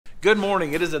Good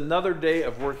morning. It is another day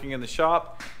of working in the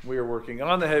shop. We are working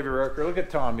on the heavy wrecker. Look at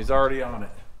Tom, he's already on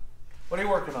it. What are you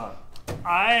working on?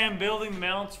 I am building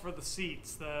mounts for the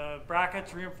seats, the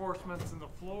brackets, reinforcements in the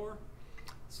floor,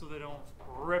 so they don't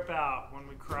rip out when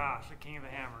we crash at King of the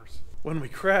Hammers. When we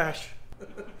crash?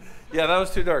 Yeah, that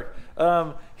was too dark.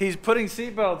 He's putting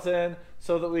seatbelts in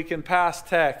so that we can pass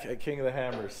tech at King of the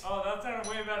Hammers. Oh, that sounded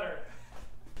way better.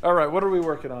 All right, what are we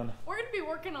working on? We're going to be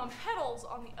working on pedals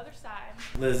on the other side.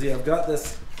 Lizzie, I've got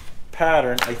this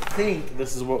pattern. I think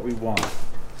this is what we want.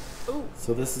 Ooh.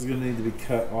 So this is going to need to be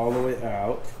cut all the way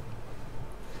out.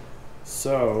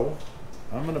 So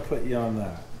I'm going to put you on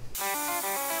that.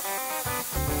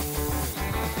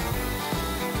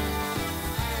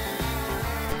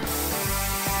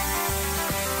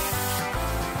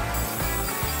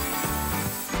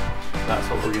 That's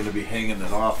what we're going to be hanging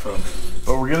it off of.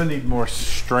 But we're going to need more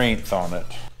strength on it.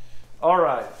 All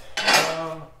right.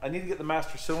 I need to get the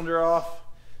master cylinder off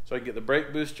so I can get the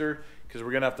brake booster, because we're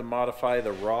going to have to modify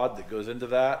the rod that goes into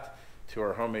that to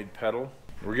our homemade pedal.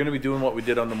 We're going to be doing what we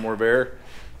did on the MORR.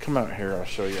 Come out here, I'll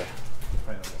show you.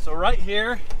 So right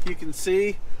here, you can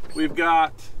see we've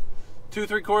got 2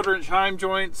 3/4 inch heim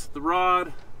joints, the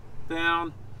rod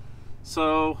down.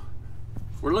 So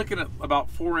we're looking at about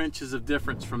 4 inches of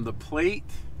difference from the plate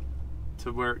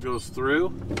to where it goes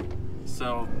through.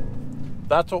 So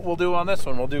that's what we'll do on this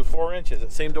one. We'll do 4 inches.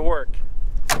 It seemed to work.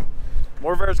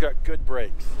 MORR's got good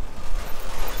brakes.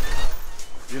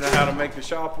 You know how to make the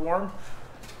shop warm?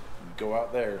 Go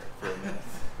out there for a minute.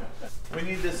 We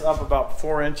need this up about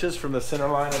 4 inches from the center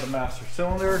line of the master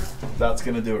cylinder. That's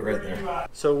gonna do it right there.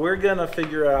 So we're gonna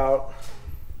figure out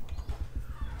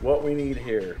what we need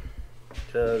here,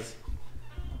 because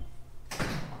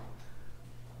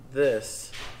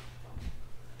this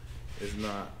is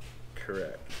not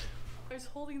correct. I was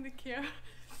holding the camera.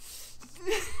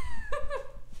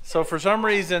 So for some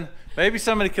reason, maybe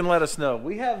somebody can let us know.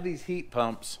 We have these heat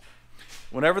pumps.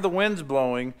 Whenever the wind's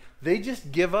blowing, they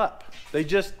just give up. They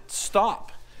just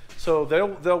stop. So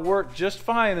they'll work just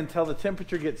fine until the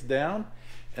temperature gets down,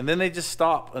 and then they just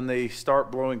stop and they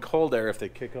start blowing cold air if they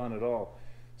kick on at all.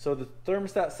 So the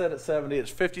thermostat set at 70,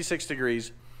 it's 56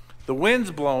 degrees. The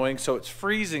wind's blowing, so it's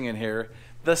freezing in here.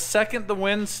 The second the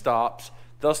wind stops,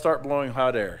 they'll start blowing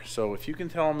hot air. So if you can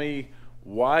tell me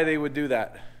why they would do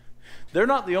that. They're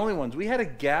not the only ones. We had a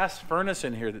gas furnace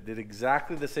in here that did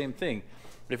exactly the same thing.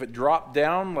 If it dropped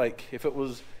down, like if it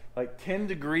was like 10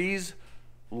 degrees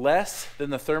less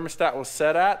than the thermostat was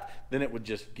set at, then it would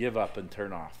just give up and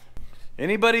turn off.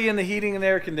 Anybody in the heating and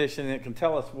air conditioning that can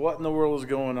tell us what in the world is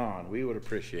going on, we would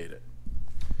appreciate it.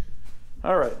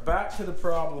 All right, back to the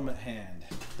problem at hand.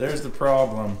 There's the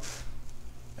problem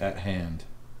at hand.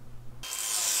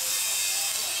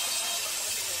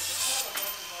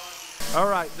 All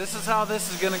right, this is how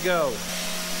this is gonna go. There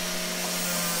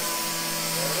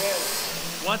it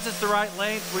is. Once it's the right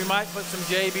length, we might put some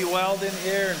JB weld in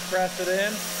here and press it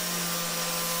in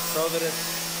so that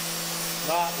it's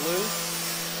not loose,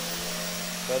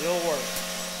 but it'll work.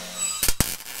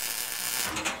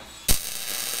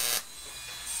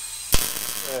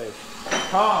 Okay.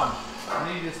 Tom,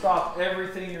 I need you to stop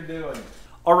everything you're doing.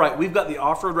 All right, we've got the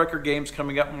Off-Road Record Games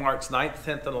coming up March 9th,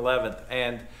 10th, and 11th.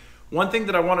 And one thing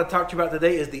that I want to talk to you about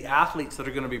today is the athletes that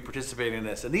are going to be participating in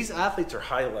this. And these athletes are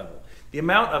high level. The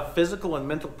amount of physical and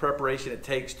mental preparation it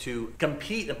takes to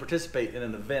compete and participate in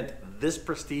an event this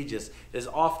prestigious is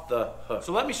off the hook.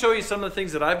 So let me show you some of the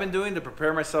things that I've been doing to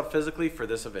prepare myself physically for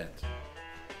this event.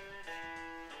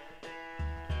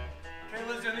 Okay,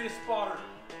 Lizzie, I need a spotter.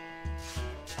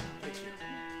 Thank you.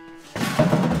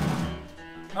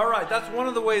 All right, that's one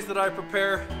of the ways that I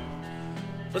prepare.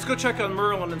 Let's go check on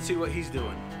Merlin and see what he's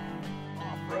doing.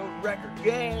 Off-Road Record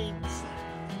Games.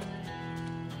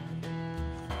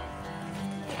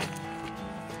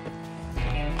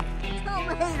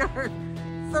 Tomater,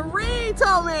 3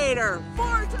 tomater,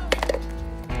 4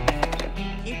 tomater.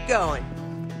 Keep going.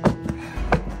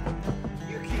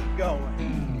 You keep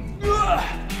going.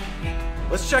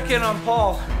 Let's check in on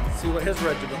Paul, see what his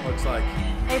regiment looks like.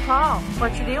 Hey Paul,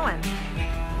 what you doing?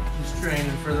 Just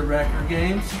training for the record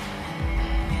games.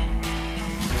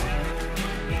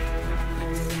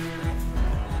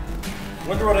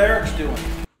 Wonder what Eric's doing.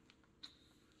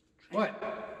 What?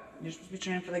 You're supposed to be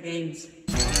training for the games.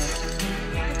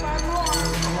 25 more.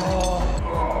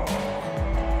 Oh.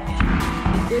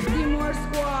 50 more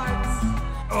squats.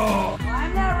 Oh.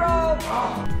 Climb that rope.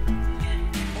 Oh.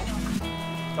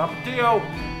 Sabotage.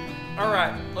 All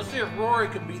right, let's see if Rory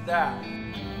can beat that.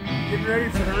 Getting ready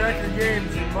for the record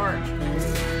games in March.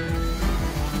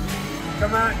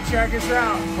 Come out and check us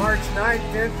out, March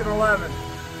 9th, 10th, and 11th.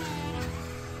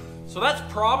 So that's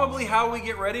probably how we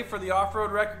get ready for the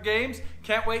off-road record games.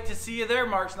 Can't wait to see you there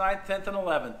March 9th, 10th, and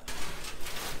 11th.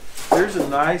 Here's a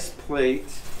nice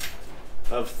plate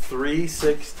of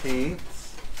 3/16.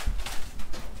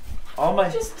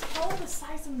 Just tell the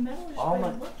size of metal just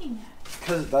by looking at it.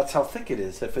 Because that's how thick it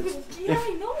is. If it's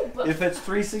I know, but if it's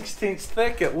 3/16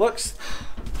 thick, it looks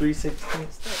 3/16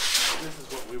 thick. This is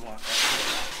what we want.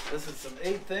 This is some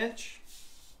 1/8 inch,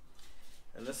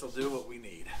 and this will do what we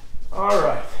need. All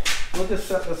right, we'll just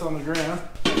set this on the ground.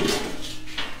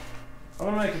 I'm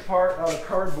gonna make a part out of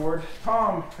cardboard.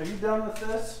 Tom, are you done with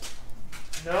this?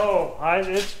 No,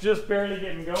 it's just barely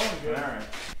getting going good. All right.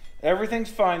 Everything's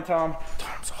fine, Tom.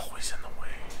 Tom's always in the way.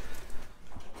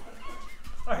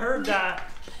 I heard that.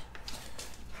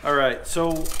 All right,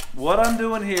 so what I'm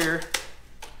doing here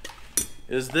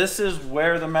is this is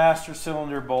where the master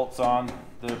cylinder bolts on,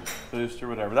 the booster,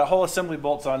 whatever. That whole assembly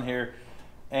bolts on here,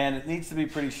 and it needs to be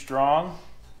pretty strong.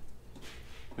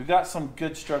 We've got some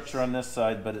good structure on this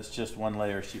side, but it's just one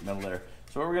layer, sheet metal layer.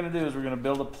 So what we're gonna do is we're gonna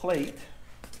build a plate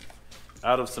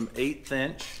out of some 1/8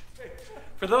 inch.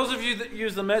 For those of you that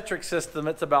use the metric system,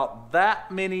 it's about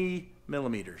that many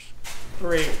millimeters.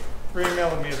 3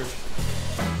 millimeters.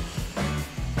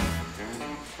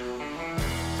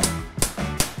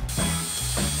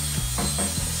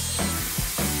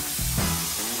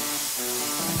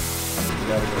 You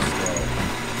gotta go slow.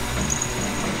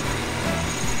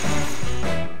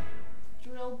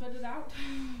 drill bit it out.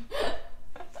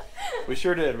 We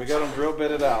sure did. We got them drill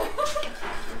bitted out.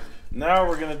 Now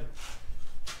we're gonna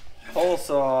hole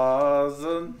saws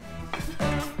and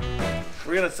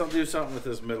we're gonna do something with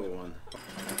this middle one.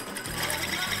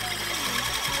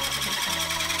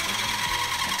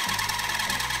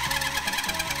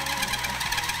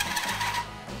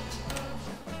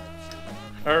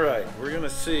 All right, we're gonna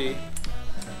see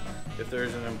if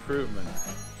there's an improvement.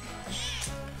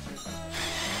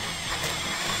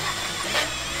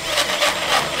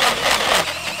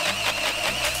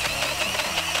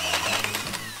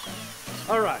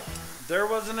 All right, there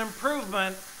was an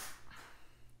improvement,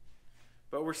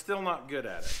 but we're still not good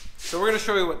at it. So we're gonna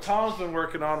show you what Tom's been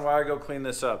working on while I go clean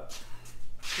this up.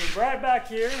 So right back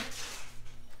here,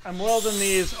 I'm welding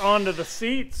these onto the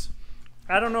seats.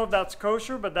 I don't know if that's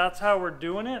kosher, but that's how we're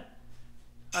doing it.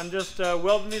 I'm just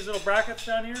welding these little brackets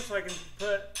down here so I can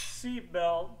put seat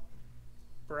belt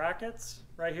brackets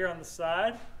right here on the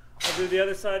side. I'll do the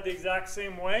other side the exact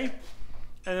same way.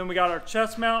 And then we got our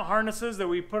chest mount harnesses that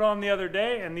we put on the other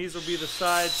day, and these will be the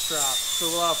side straps. So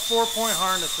we'll have 4-point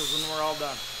harnesses when we're all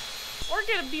done. We're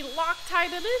gonna be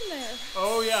Loctited in there.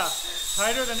 Oh yeah,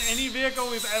 tighter than any vehicle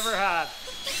we've ever had.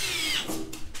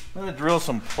 I'm gonna drill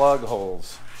some plug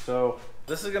holes. So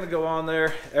this is gonna go on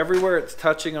there. Everywhere it's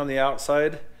touching on the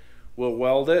outside, we'll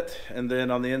weld it, and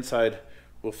then on the inside,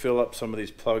 we'll fill up some of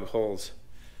these plug holes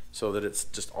so that it's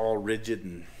just all rigid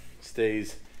and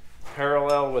stays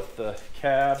parallel with the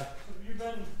cab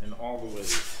and all the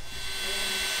ways.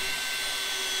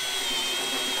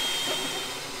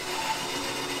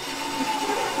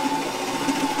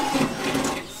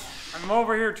 I'm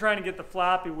over here trying to get the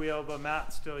flappy wheel, but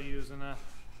Matt's still using it.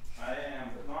 I am,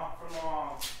 but not for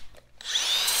long.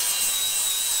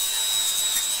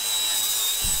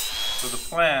 So the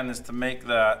plan is to make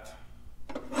that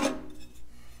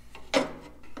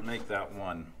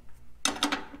one.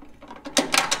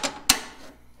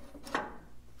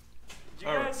 Did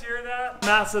you guys hear that?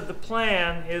 Matt said the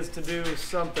plan is to do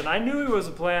something. I knew he was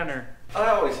a planner. I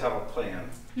always have a plan.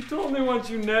 You told me once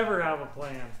you never have a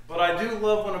plan. But I do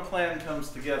love when a plan comes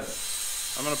together.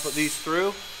 I'm gonna put these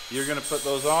through, you're gonna put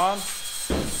those on,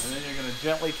 and then you're gonna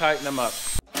gently tighten them up.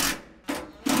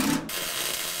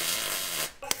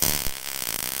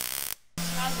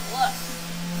 How's it look?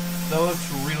 That looks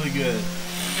really good.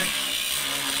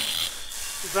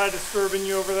 Is that disturbing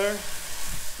you over there?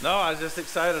 No, I was just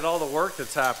excited at all the work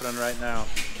that's happening right now.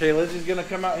 Okay, Lizzie's gonna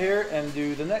come out here and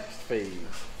do the next phase.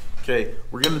 Okay,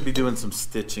 we're gonna be doing some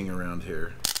stitching around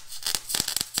here.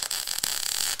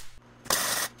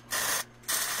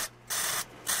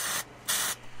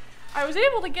 I was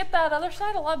able to get that other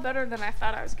side a lot better than I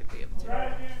thought I was gonna be able to.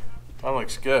 That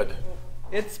looks good.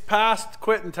 It's past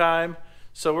quitting time,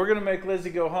 so we're gonna make Lizzie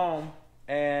go home,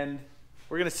 and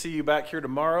we're gonna see you back here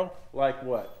tomorrow. Like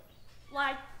what?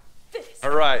 Like this. All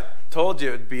right, told you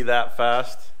it'd be that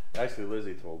fast. Actually,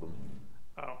 Lizzie told them.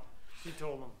 Oh, she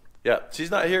told him. Yeah,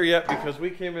 she's not here yet because we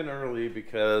came in early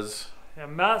because... Yeah,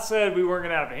 Matt said we weren't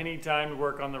gonna have any time to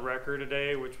work on the record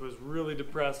today, which was really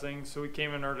depressing, so we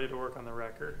came in early to work on the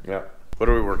record. Yeah. What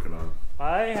are we working on?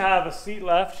 I have a seat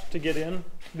left to get in.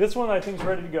 This one I think is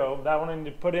ready to go. That one I need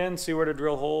to put in, see where to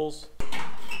drill holes.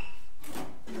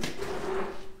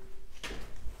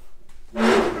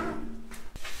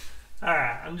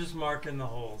 I'm just marking the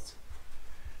holes.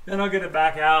 Then I'll get it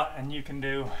back out and you can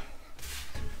do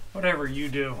whatever you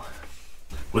do.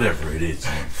 Whatever it is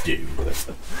you do.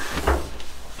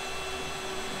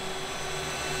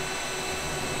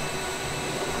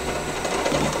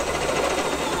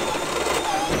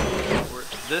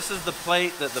 This is the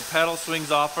plate that the pedal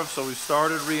swings off of, so we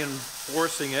started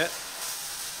reinforcing it.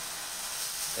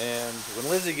 And when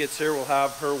Lizzie gets here, we'll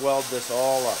have her weld this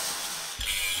all up.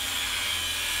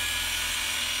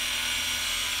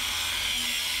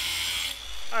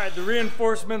 All right, the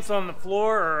reinforcements on the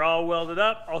floor are all welded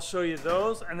up. I'll show you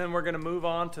those, and then we're gonna move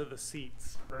on to the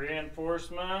seats.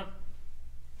 Reinforcement,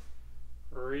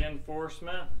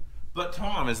 reinforcement. But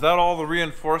Tom, is that all the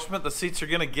reinforcement the seats are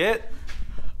gonna get?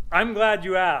 I'm glad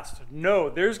you asked. No,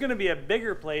 there's gonna be a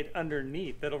bigger plate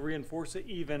underneath that'll reinforce it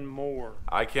even more.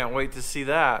 I can't wait to see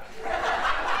that.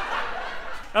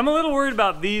 I'm a little worried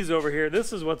about these over here.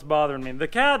 This is what's bothering me. The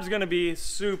cab's gonna be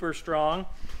super strong,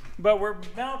 but we're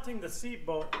mounting the seat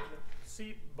belts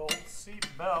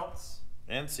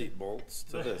And seat bolts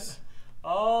to this.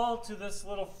 all to this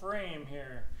little frame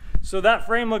here. So that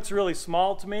frame looks really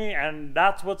small to me, and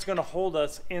that's what's gonna hold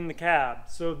us in the cab.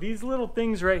 So these little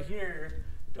things right here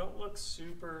don't look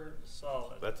super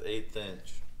solid. That's 1/8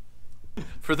 inch.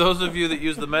 For those of you that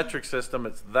use the metric system,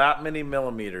 it's that many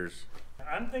millimeters.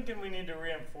 I'm thinking we need to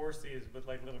reinforce these with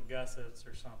like little gussets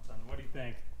or something. What do you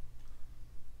think?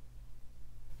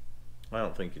 I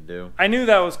don't think you do. I knew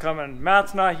that was coming.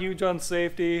 Matt's not huge on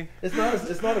safety. It's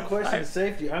not a question of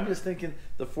safety. I'm just thinking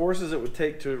the forces it would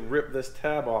take to rip this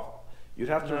tab off. You'd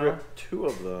have to rip 2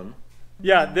 of them.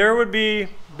 Yeah, there would be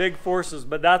big forces,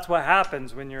 but that's what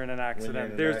happens when you're in an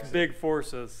accident. There's big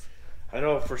forces. I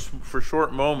know for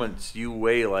short moments you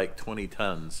weigh like 20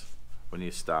 tons when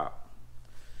you stop.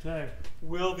 Okay.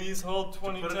 Will these hold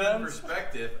 20 tons? tons? Put it in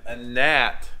perspective, a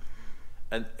gnat,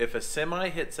 and if a semi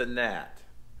hits a gnat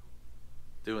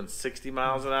doing 60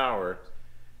 miles an hour,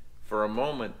 for a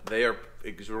moment they are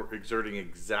exerting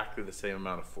exactly the same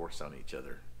amount of force on each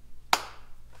other.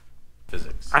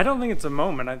 Physics. I don't think it's a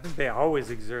moment. I think they always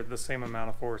exert the same amount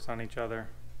of force on each other.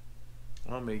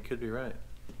 Well, I mean, you could be right.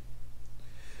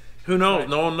 Who knows? Right.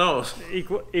 No one knows.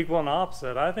 Equal and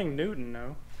opposite. I think Newton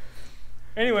knew.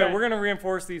 Anyway, Okay. we're going to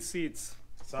reinforce these seats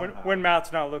Somehow. when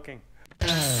Matt's not looking.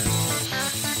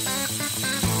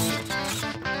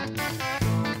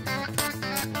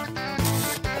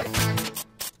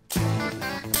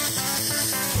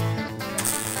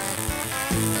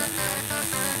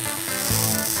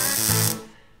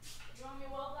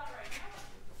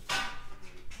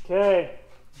 Okay.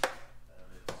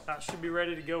 That should be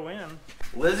ready to go in.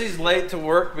 Lizzie's late to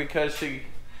work because she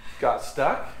got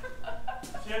stuck.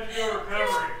 She had to do a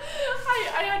recovery.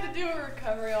 I had to do a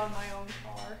recovery on my own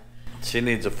car. She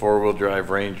needs a 4-wheel drive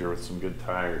Ranger with some good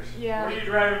tires. Yeah. What are you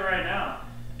driving right now?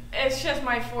 It's just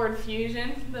my Ford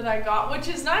Fusion that I got, which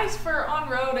is nice for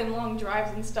on-road and long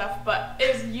drives and stuff, but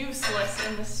is useless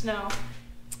in the snow.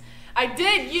 I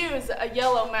did use a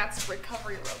yellow Matt's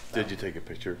recovery rope, though. Did you take a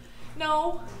picture?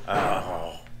 No.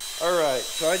 Oh. All right,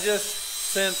 so I just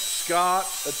sent Scott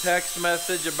a text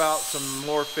message about some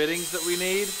more fittings that we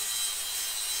need.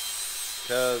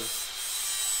 Because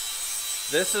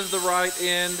this is the right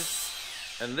end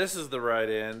and this is the right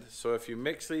end. So if you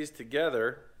mix these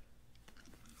together,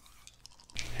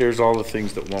 here's all the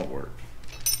things that won't work.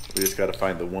 We just got to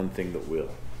find the one thing that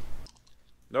will.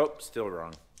 Nope, still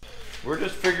wrong. We're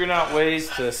just figuring out ways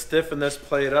to stiffen this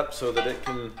plate up so that it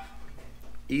can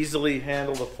easily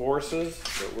handle the forces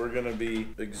that we're going to be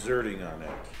exerting on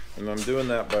it. And I'm doing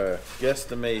that by a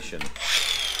guesstimation.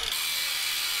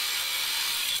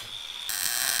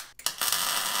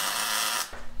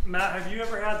 Matt, have you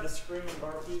ever had the screaming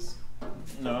barfies?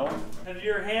 No. Have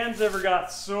your hands ever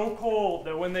got so cold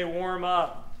that when they warm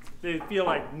up, they feel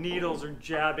like needles are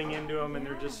jabbing into them and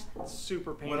they're just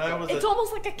super painful? It's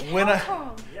almost like a cow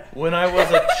tongue. When I was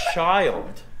a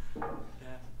child,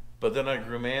 but then I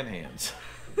grew man hands.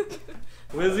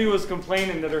 Lizzie was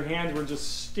complaining that her hands were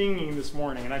just stinging this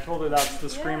morning, and I told her that's the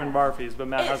screaming barfies, but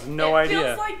Matt has no idea. It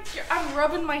feels like I'm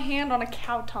rubbing my hand on a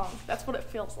cow tongue. That's what it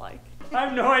feels like. I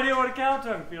have no idea what a cow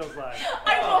tongue feels like.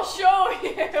 I will show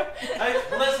you. Hey,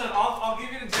 listen, I'll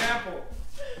give you an example.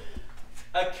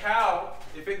 A cow,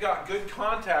 if it got good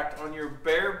contact on your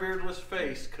bare, beardless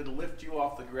face, could lift you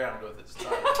off the ground with its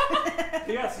tongue.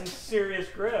 You got some serious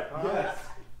grip, huh? Yes.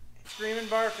 Screaming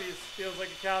barfies feels like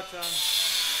a cow tongue.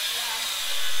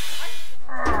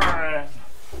 Alright,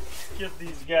 let's get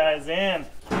these guys in.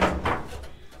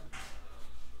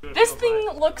 This thing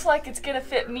looks like it's gonna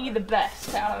fit me the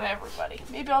best out of everybody.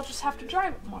 Maybe I'll just have to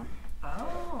drive it more.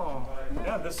 Oh,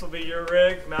 yeah, this will be your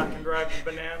rig. Matt can drive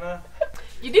the banana.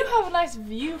 You do have a nice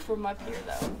view from up here,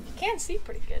 though. You can see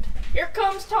pretty good. Here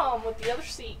comes Tom with the other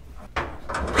seat.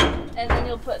 And then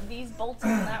you'll put these bolts in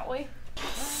that way.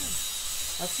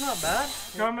 That's not bad.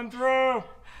 Coming through.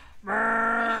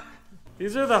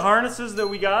 These are the harnesses that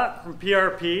we got from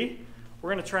PRP. We're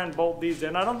gonna try and bolt these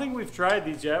in. I don't think we've tried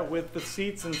these yet with the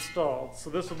seats installed, so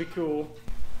this will be cool.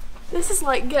 This is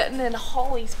like getting in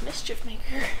Holly's Mischief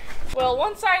Maker. Well,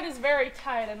 one side is very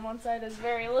tight and one side is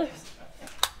very loose.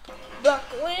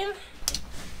 Buckle in,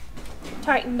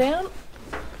 tighten down.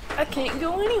 I can't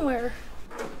go anywhere.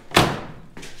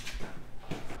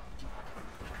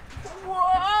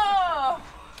 Whoa!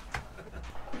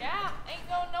 Yeah, ain't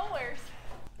going nowhere.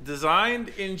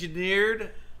 Designed, engineered,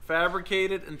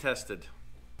 fabricated, and tested.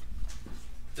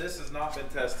 This has not been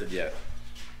tested yet.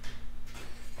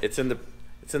 It's in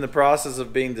the process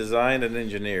of being designed and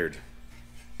engineered.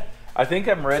 I think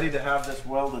I'm ready to have this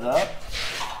welded up,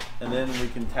 and then we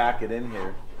can tack it in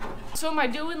here. So am I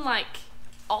doing like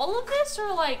all of this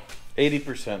or like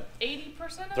 80%.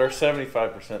 80% of Or it?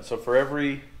 75%. So for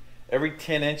every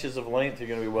 10 inches of length, you're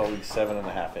going to be welding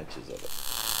 7.5 inches of it.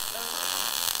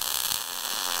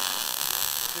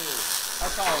 How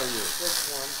tall are you?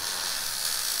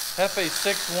 6'1". Hefe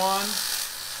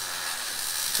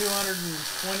 6'1",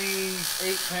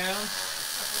 228 pounds.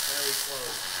 Very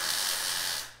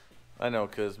close. I know,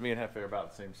 because me and Hefe are about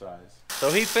the same size.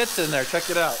 So he fits in there. Check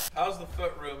it out. How's the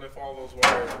foot room if all those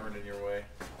wires aren't in your way?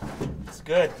 It's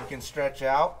good. You can stretch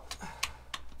out.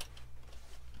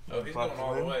 Oh, he's going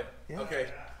all the way. Yeah. Okay.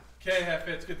 Okay, Hefe,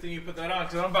 it's a good thing you put that on,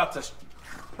 because I'm about to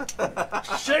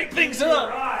shake things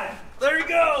up. There you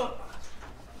go.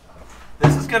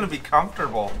 This is going to be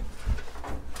comfortable.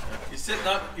 You're sitting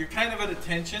up, you're kind of at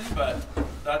attention, but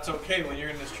that's okay. When you're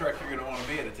in this truck, you're going to want to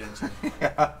be at attention.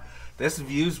 Yeah. This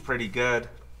view's pretty good.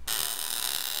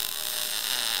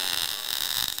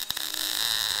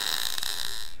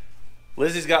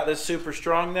 Lizzie's got this super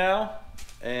strong now,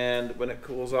 and when it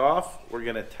cools off, we're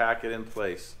going to tack it in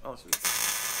place. Oh, sweet.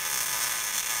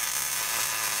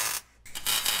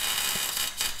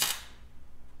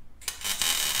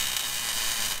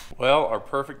 Well, our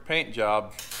perfect paint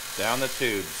job down the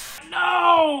tubes.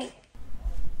 No!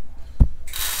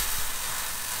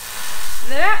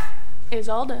 That is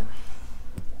all done.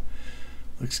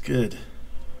 Looks good.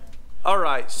 All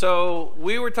right, so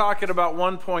we were talking about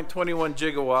 1.21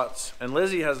 gigawatts, and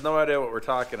Lizzie has no idea what we're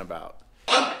talking about.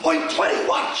 1.21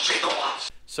 gigawatts.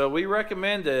 So we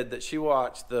recommended that she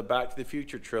watch the Back to the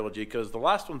Future trilogy because the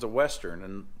last one's a Western,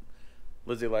 and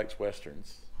Lizzie likes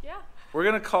Westerns. Yeah. We're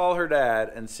gonna call her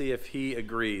dad and see if he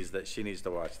agrees that she needs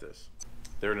to watch this.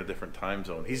 They're in a different time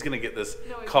zone. He's gonna get this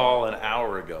call an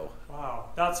hour ago.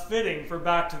 Wow, that's fitting for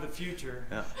Back to the Future.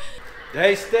 Yeah.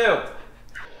 Hey, Stu,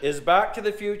 is Back to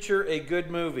the Future a good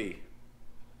movie?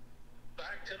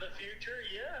 Back to the Future,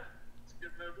 yeah. It's a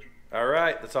good movie. All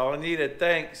right, that's all I needed.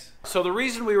 Thanks. So the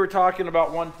reason we were talking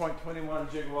about 1.21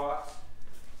 gigawatts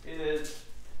is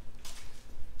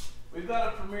we've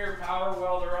got a Premier Power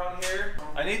Welder on here.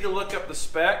 I need to look up the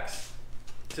specs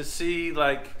to see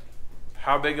like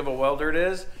how big of a welder it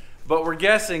is, but we're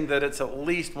guessing that it's at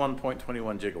least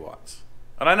 1.21 gigawatts.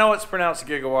 And I know it's pronounced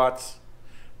gigawatts,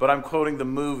 but I'm quoting the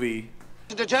movie.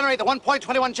 To generate the 1.21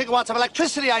 gigawatts of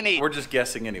electricity I need. We're just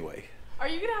guessing anyway. Are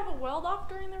you gonna have a weld off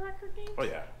during the record game? Oh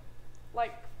yeah.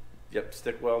 Like, Yep,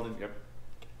 stick welding, yep.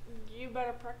 you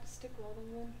better practice stick welding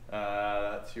then.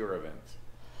 That's your event.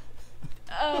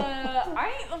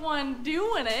 I ain't the one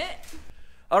doing it.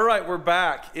 All right, we're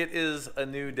back. It is a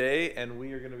new day, and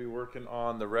we are going to be working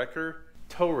on the Wrecker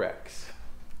Tow-Rex.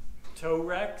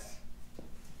 Tow-Rex?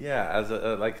 Yeah, as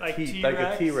a like a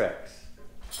T-Rex? T-Rex,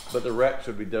 but the Rex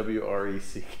would be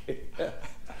W-R-E-C-K.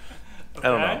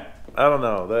 Okay. I don't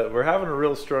know. We're having a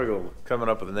real struggle coming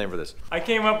up with a name for this. I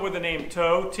came up with the name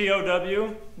Tow,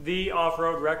 T-O-W, the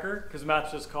off-road wrecker, because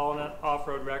Matt's just calling it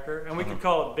off-road wrecker, and we could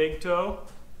call it Big Tow.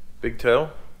 Big Toe?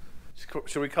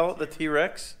 Should we call it the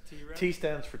T-Rex? T-Rex? T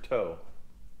stands for toe.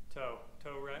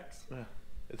 Tow-Rex. Yeah.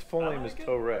 Its full name is like it.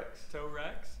 Tow-Rex.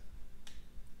 Tow-Rex.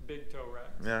 Big Tow-Rex.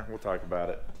 Yeah, we'll talk about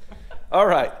it. All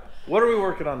right, what are we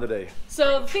working on today?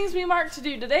 So the things we marked to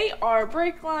do today are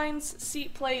brake lines,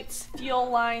 seat plates, fuel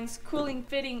lines, cooling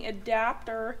fitting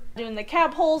adapter, doing the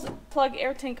cab holes, plug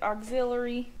air tank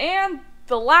auxiliary, and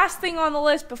the last thing on the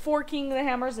list before King of the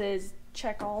Hammers is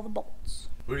check all the bolts.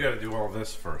 We got to do all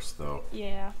this first, though.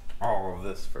 Yeah. All of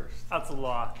this first. That's a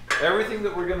lot. Everything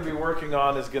that we're going to be working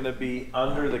on is going to be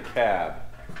under the cab.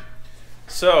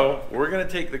 So we're going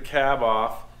to take the cab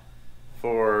off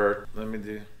for,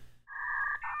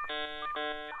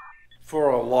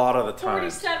 for a lot of the time.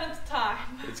 47th time.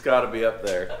 It's got to be up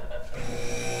there.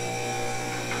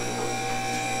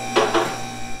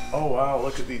 Oh wow,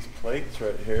 look at these plates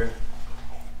right here.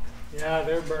 Yeah,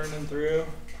 they're burning through.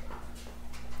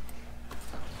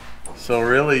 So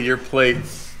really your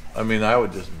plates, I mean, I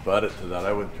would just butt it to that.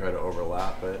 I wouldn't try to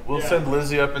overlap it. We'll send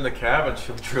Lizzie up in the cab and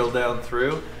she'll drill down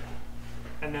through.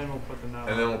 And then we'll put the nut on.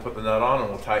 And then we'll put the nut on and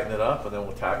we'll tighten it up and then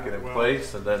we'll tack it in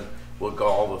place and then we'll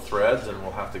gall the threads and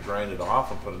we'll have to grind it off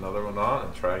and put another one on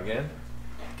and try again.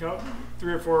 Go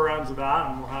 3 or 4 rounds of that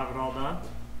and we'll have it all done.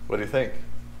 What do you think?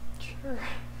 Sure.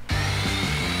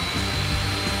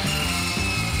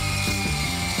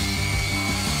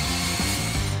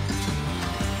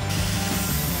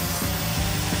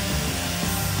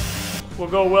 We'll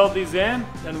go weld these in,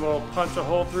 then we'll punch a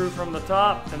hole through from the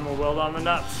top, and we'll weld on the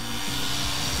nuts.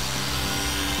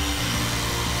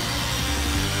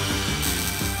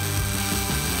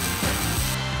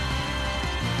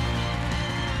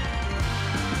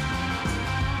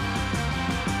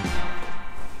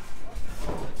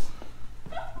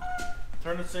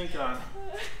 Turn the sink on.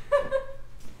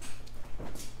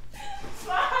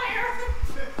 Fire!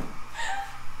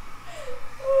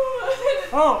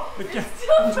 Oh, the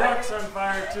truck's on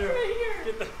fire too. Right here.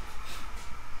 Get the...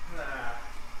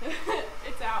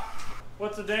 It's out.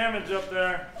 What's the damage up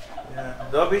there? Yeah.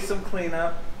 There'll be some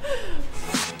cleanup.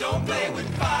 Don't play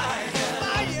with fire.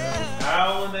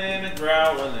 Howling in and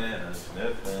growling and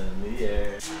sniffing the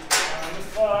air. On the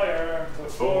fire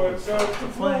before it starts to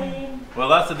flame. Well,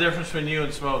 that's the difference between you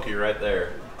and Smokey right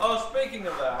there. Oh, speaking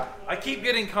of that, I keep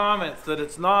getting comments that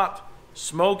it's not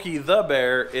Smokey the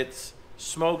Bear, it's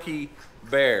Smokey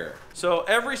Bear. So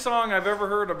every song I've ever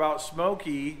heard about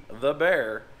Smokey the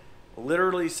Bear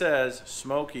literally says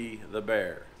Smokey the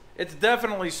Bear. It's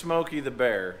definitely Smokey the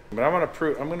Bear, but I'm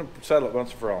gonna settle it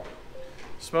once and for all.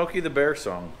 Smokey the Bear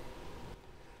song.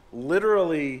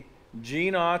 Literally,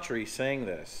 Gene Autry sang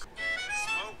this.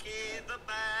 Smokey the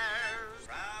Bear.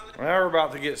 Now we're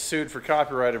about to get sued for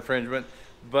copyright infringement,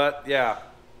 but yeah,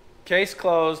 case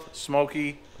closed.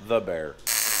 Smokey the Bear.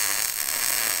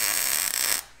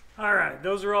 All right,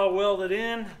 those are all welded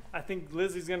in. I think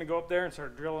Lizzie's gonna go up there and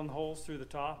start drilling holes through the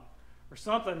top or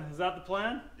something. Is that the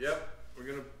plan? Yep, we're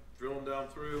gonna drill them down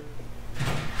through.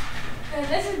 And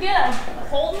this is gonna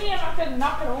hold me. I'm not gonna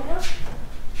knock it over.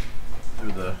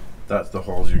 That's the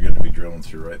holes you're gonna be drilling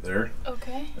through right there.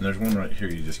 Okay. And there's one right here,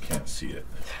 you just can't see it.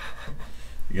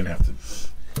 You're gonna have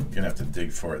to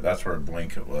dig for it. That's where a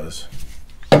blanket was.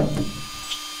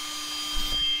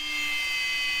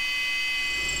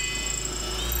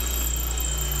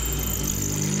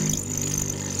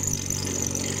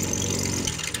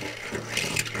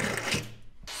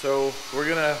 So we're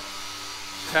gonna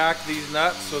tack these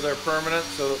nuts so they're permanent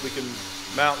so that we can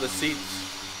mount the seats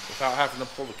without having to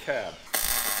pull the cab.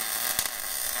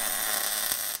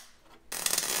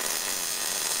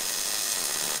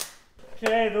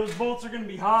 Okay, those bolts are gonna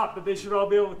be hot, but they should all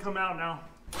be able to come out now.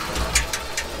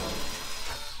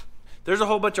 There's a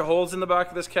whole bunch of holes in the back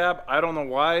of this cab. I don't know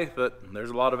why, but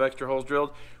there's a lot of extra holes drilled.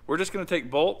 We're just gonna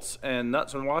take bolts and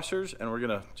nuts and washers and we're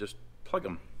gonna just plug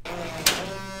them.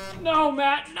 No,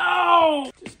 Matt,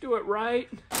 no! Just do it right.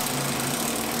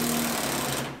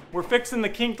 We're fixing the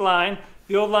kink line.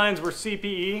 The old lines were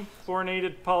CPE,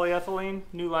 fluorinated polyethylene.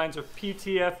 New lines are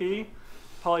PTFE,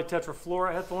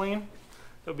 polytetrafluoroethylene.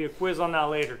 There'll be a quiz on that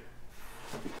later.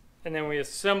 And then we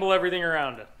assemble everything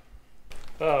around it.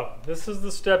 Oh, this is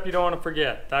the step you don't want to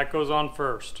forget. That goes on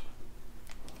first.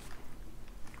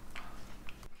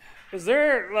 Is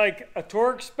there like a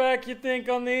torque spec you think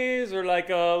on these, or like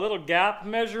a little gap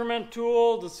measurement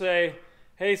tool to say,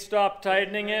 hey, stop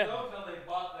tightening it? They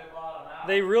bottom out.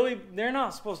 They're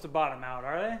not supposed to bottom out,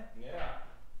 are they? Yeah.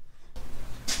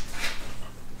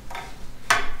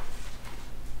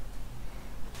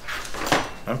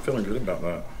 I'm feeling good about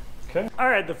that. Okay. All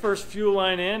right, the first fuel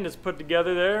line end is put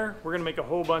together there. We're gonna make a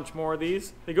whole bunch more of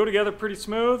these. They go together pretty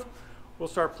smooth. We'll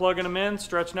start plugging them in,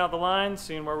 stretching out the lines,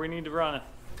 seeing where we need to run it.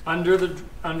 Under the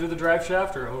drive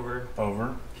shaft or over?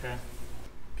 Over. Okay.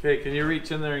 Okay, can you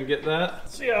reach in there and get that?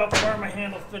 See how far my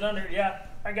hand will fit under? Yeah,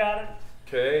 I got it.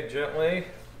 Okay, gently.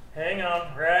 Hang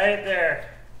on, right there.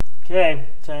 Okay,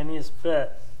 tiniest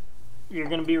bit. You're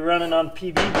gonna be running on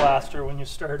PB Blaster when you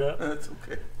start up. That's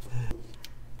okay.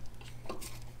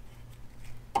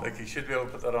 Like you should be able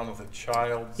to put that on with a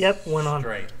child's went on.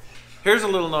 strength. Here's a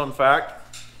little known fact.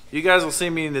 You guys will see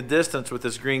me in the distance with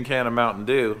this green can of Mountain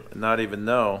Dew and not even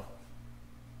know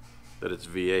that it's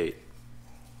V8.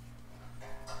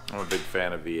 I'm a big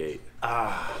fan of V8.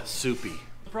 Ah, soupy.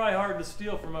 It's probably hard to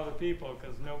steal from other people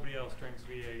because nobody else drinks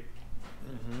V8.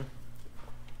 Mm-hmm.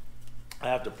 I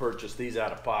have to purchase these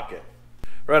out of pocket.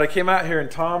 Right, I came out here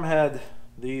and Tom had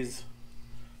these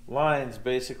lines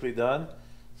basically done.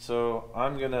 So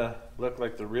I'm gonna look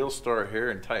like the real star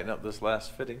here and tighten up this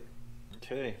last fitting.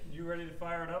 Okay. You ready to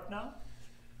fire it up now?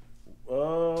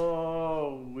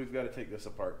 Oh, we've got to take this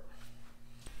apart.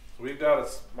 We've got a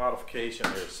modification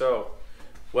here. So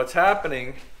what's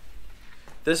happening,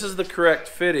 this is the correct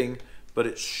fitting, but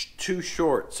it's too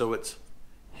short. So it's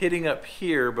hitting up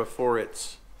here before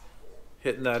it's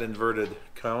hitting that inverted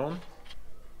cone.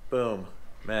 Boom.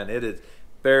 Man, it is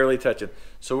barely touching.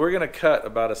 So we're going to cut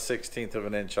about 1/16 of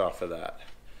an inch off of that.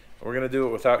 We're going to do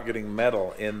it without getting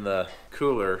metal in the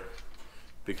cooler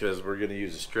because we're going to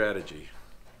use a strategy.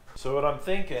 So what I'm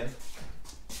thinking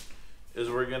is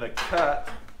we're going to cut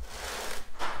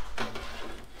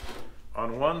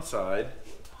on one side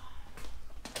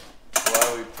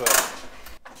while we put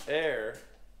air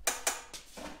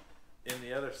in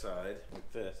the other side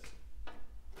like this.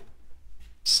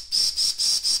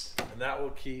 And that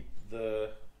will keep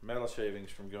the metal shavings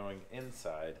from going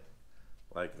inside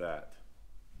like that.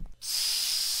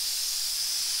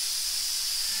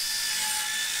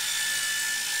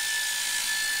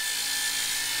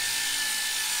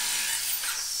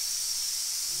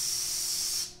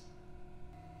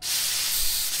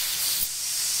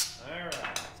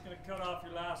 Cut off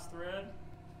your last thread.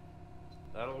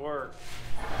 That'll work.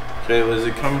 Okay,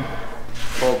 Lizzie, come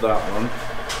hold that one.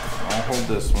 I'll hold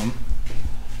this one.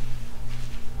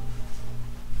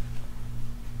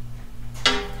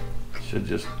 Should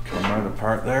just come right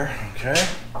apart there. Okay.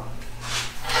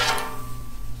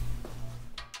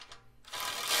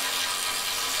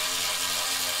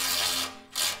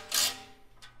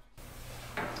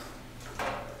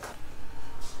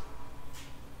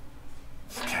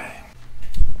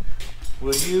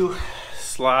 Will you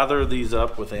slather these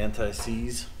up with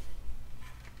anti-seize?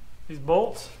 These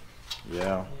bolts?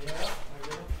 Yeah. Yeah, I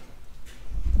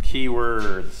will.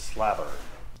 Keyword, slather.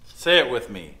 Say it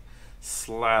with me.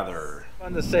 Slather.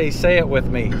 Fun to say it with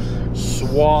me.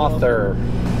 Swather.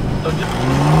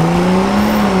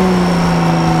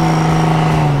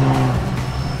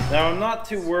 Now I'm not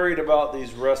too worried about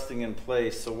these rusting in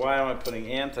place, so why am I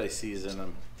putting anti-seize in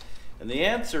them? And the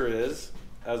answer is,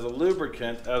 as a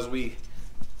lubricant, as we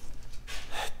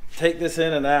take this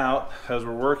in and out as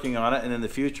we're working on it, and in the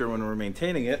future when we're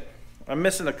maintaining it, I'm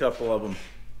missing a couple of them.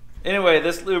 Anyway,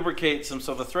 this lubricates them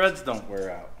so the threads don't wear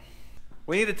out.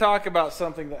 We need to talk about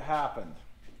something that happened.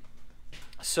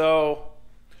 So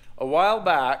a while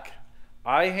back,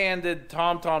 I handed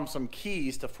Tom some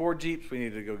keys to 4 Jeeps we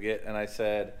needed to go get, and I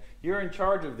said, you're in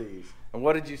charge of these. And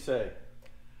what did you say?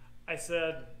 I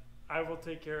said, I will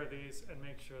take care of these and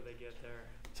make sure they get there.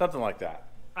 Something like that.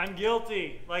 I'm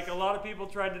guilty. Like a lot of people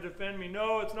tried to defend me.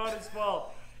 No, it's not his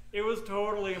fault. It was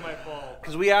totally my fault.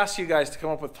 Because we asked you guys to come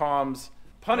up with Tom's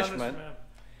punishment.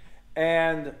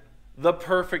 And the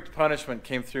perfect punishment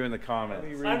came through in the comments.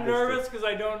 I'm nervous because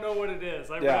I don't know what it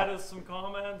is. I read some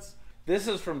comments. This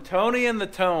is from Tony and the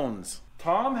Tones.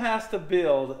 Tom has to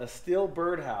build a steel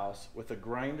birdhouse with a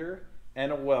grinder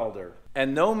and a welder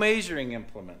and no measuring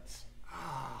implements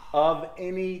of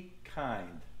any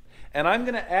kind. And I'm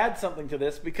going to add something to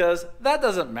this because that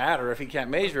doesn't matter if he can't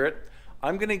measure it.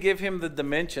 I'm going to give him the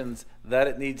dimensions that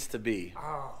it needs to be.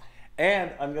 Oh.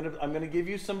 And I'm going to give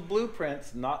you some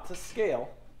blueprints, not to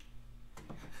scale.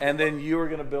 And then you are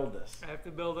going to build this. I have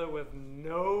to build it with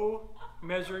no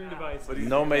measuring devices.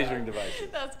 No measuring devices.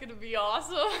 That's going to be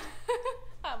awesome.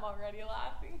 I'm already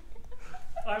laughing.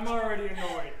 I'm already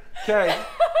annoyed. Okay.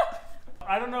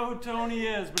 I don't know who Tony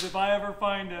is, but if I ever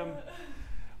find him...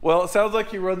 Well, it sounds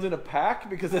like he runs in a pack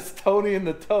because it's Tony and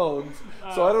the Tones.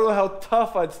 So I don't know how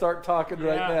tough I'd start talking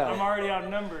right now. I'm already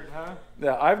outnumbered, huh?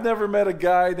 Yeah, I've never met a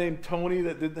guy named Tony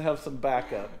that didn't have some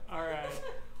backup. All right.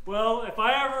 Well, if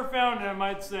I ever found him,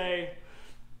 I'd say,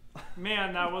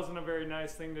 man, that wasn't a very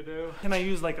nice thing to do. Can I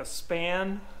use like a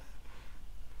span?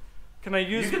 Can I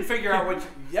use... You can figure out what...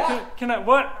 Yeah. Can I...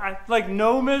 What? Like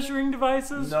no measuring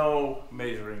devices? No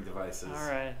measuring devices.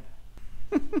 All right.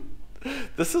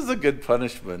 This is a good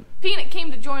punishment. Peanut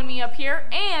came to join me up here,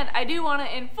 and I do want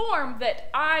to inform that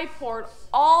I poured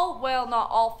all, well, not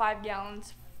all 5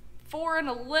 gallons, 4 and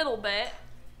a little bit,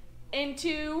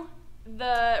 into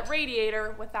the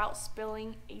radiator without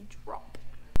spilling a drop.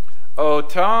 Oh,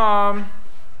 Tom,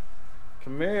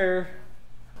 come here.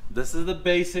 This is the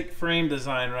basic frame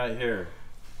design right here.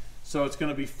 So it's going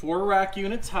to be 4 rack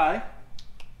units high.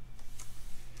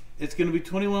 It's going to be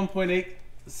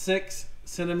 21.86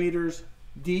 centimeters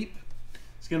deep.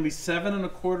 It's going to be 7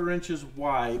 1/4 inches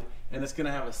wide, and it's going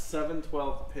to have a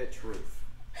 7/12 pitch roof.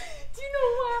 Do you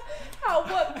know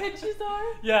what pitches are?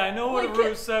 Yeah, I know what Like a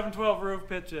roof 712 roof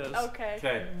pitch is. Okay.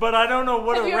 Okay. But I don't know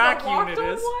what Have a you rack ever walked unit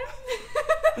on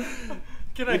is. one?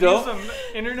 Can I You do don't? some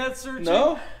internet searching?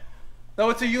 No? No,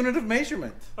 it's a unit of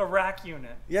measurement. A rack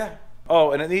unit. Yeah.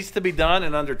 Oh, and it needs to be done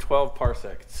in under 12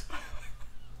 parsecs.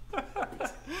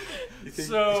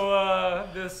 So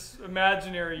this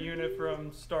imaginary unit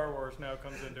from Star Wars now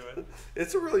comes into it.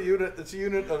 It's a real unit. It's a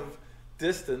unit of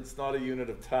distance, not a unit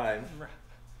of time.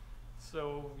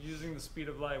 So using the speed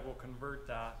of light will convert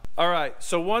that. All right,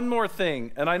 so one more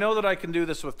thing, and I know that I can do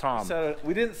this with Tom.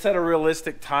 We didn't set a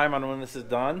realistic time on when this is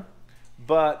done,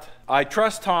 but I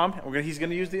trust Tom. He's going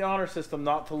to use the honor system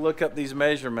not to look up these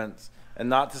measurements and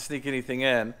not to sneak anything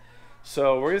in.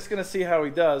 So we're just going to see how he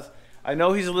does. I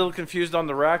know he's a little confused on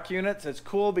the rack units. It's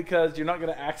cool because you're not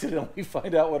going to accidentally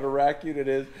find out what a rack unit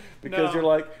is because you're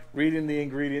like reading the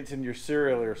ingredients in your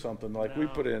cereal or something. Like we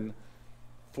put in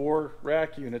 4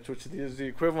 rack units, which is the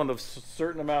equivalent of a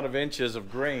certain amount of inches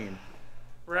of grain.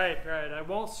 Right. I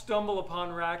won't stumble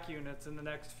upon rack units in the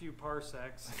next few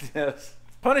parsecs. Yes.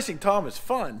 Punishing Tom is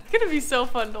fun. It's gonna be so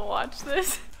fun to watch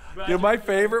this. You know, my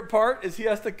favorite part is he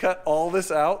has to cut all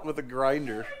this out with a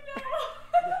grinder.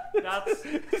 That's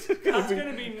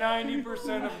gonna be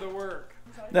 90% of the work.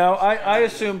 Now, I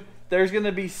assume there's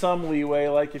gonna be some leeway.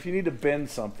 Like if you need to bend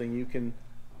something, you can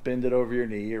bend it over your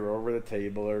knee or over the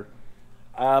table. Or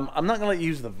I'm not gonna let you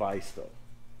use the vise though.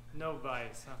 No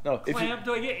vise. Huh? No. Clamp?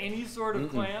 Do I get any sort of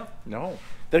clamp? No.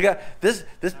 They got this.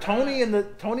 Tony and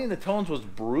the Tones was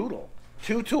brutal.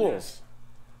 2 tools,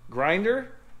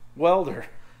 grinder, welder.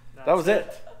 That was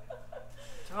it.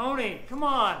 Tony, come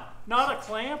on! Not a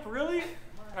clamp, really?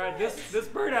 All right, this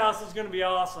birdhouse is going to be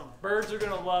awesome. Birds are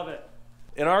going to love it.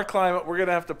 In our climate, we're going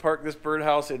to have to park this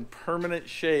birdhouse in permanent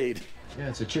shade. Yeah,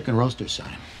 it's a chicken roaster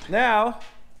sign. Now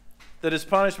that his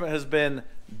punishment has been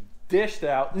dished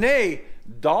out, nay,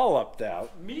 dolloped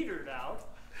out, metered out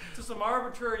to some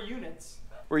arbitrary units.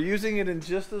 We're using it in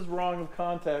just as wrong of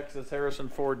context as Harrison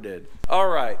Ford did. All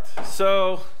right,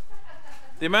 so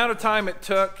the amount of time it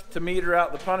took to meter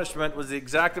out the punishment was the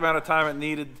exact amount of time it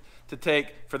needed to take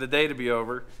for the day to be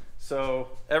over. So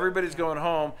everybody's going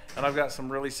home, and I've got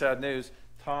some really sad news.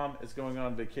 Tom is going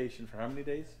on vacation for how many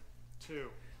days? 2.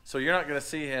 So you're not going to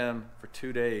see him for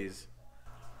 2 days.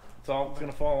 It's all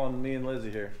going to fall on me and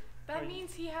Lizzie here. That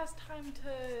means he has time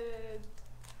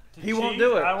to He won't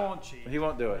do it. I won't cheat. He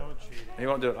won't do it. No cheating. He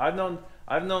won't do it. I've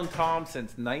known Tom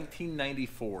since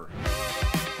 1994.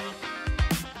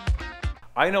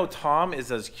 I know Tom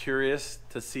is as curious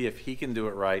to see if he can do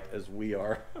it right as we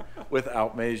are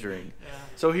without measuring. Yeah.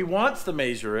 So he wants to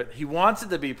measure it. He wants it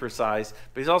to be precise,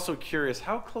 but he's also curious,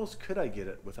 how close could I get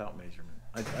it without measurement?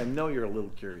 I know you're a little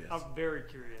curious. I'm very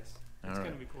curious. It's All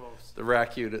going right. to be close. The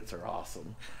rack units are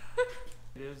awesome.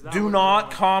 That Do was not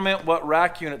wrong. comment what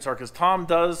rack units are, because Tom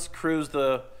does cruise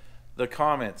the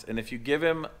comments, and if you give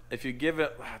it,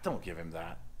 don't give him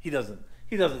that. He doesn't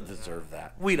deserve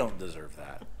that. We don't deserve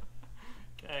that.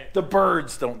 Okay. The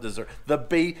birds don't deserve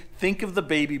think of the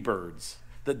baby birds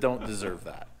that don't deserve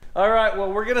that. All right,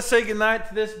 well, we're gonna say goodnight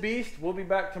to this beast. We'll be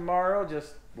back tomorrow,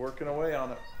 just working away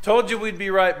on it. Told you we'd be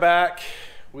right back.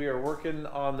 We are working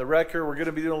on the wrecker. We're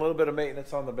gonna be doing a little bit of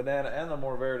maintenance on the Banana and the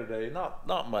MORR today.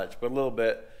 Not much, but a little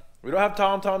bit. We don't have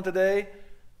Tom today.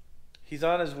 He's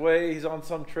on his way. He's on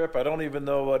some trip. I don't even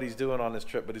know what he's doing on this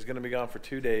trip, but he's gonna be gone for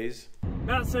 2 days.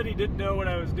 Matt said he didn't know what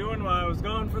I was doing while I was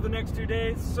gone for the next 2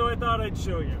 days, so I thought I'd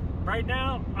show you. Right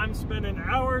now, I'm spending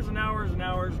hours and hours and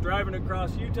hours driving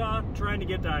across Utah trying to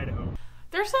get to Idaho.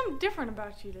 There's something different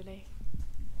about you today.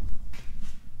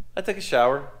 I took a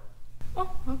shower. Oh,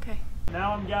 okay.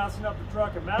 Now I'm gassing up the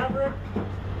truck at Maverick.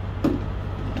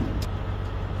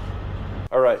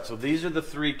 All right, so these are the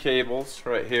 3 cables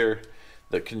right here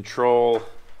that control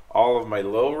all of my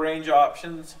low range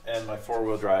options and my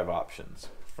 4-wheel drive options,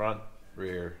 front,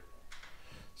 rear.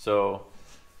 So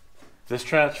this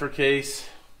transfer case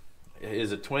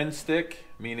is a twin stick,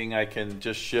 meaning I can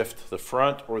just shift the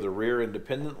front or the rear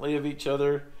independently of each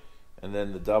other, and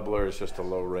then the doubler is just a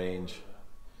low range.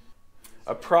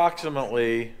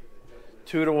 Approximately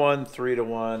 2-to-1,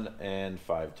 3-to-1, and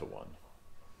 5-to-1.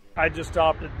 I just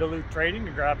stopped at Duluth Trading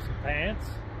to grab some pants.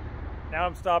 Now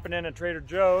I'm stopping in at Trader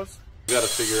Joe's. You got to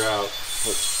figure out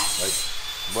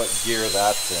what gear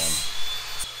that's in.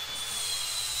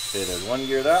 Okay, there's 1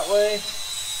 gear that way,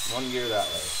 1 gear that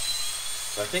way.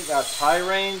 So I think that's high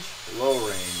range, low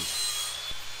range.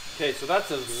 Okay, so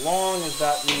that's as long as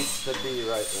that needs to be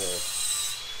right there.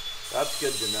 That's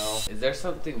good to know. Is there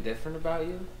something different about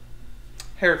you?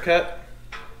 Haircut.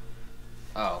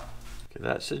 Oh. Okay,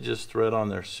 that should just thread on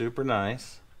there super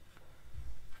nice,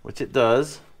 which it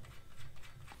does.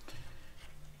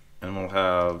 And we'll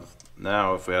have,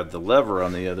 now if we had the lever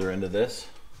on the other end of this,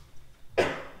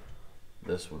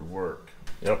 this would work.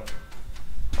 Yep.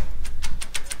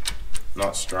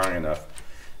 not strong enough.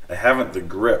 I haven't the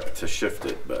grip to shift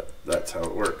it, but that's how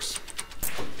it works.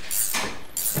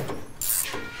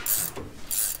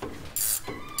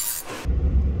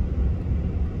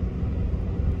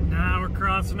 Now we're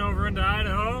crossing over into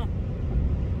Idaho.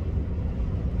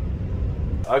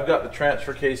 I've got the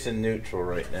transfer case in neutral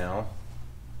right now.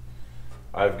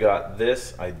 I've got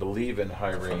this, I believe, in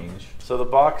high range. So the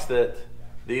box that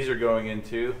these are going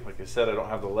into, like I said, I don't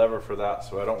have the lever for that,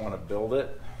 so I don't want to build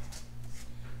it.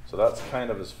 So that's kind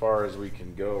of as far as we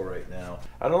can go right now.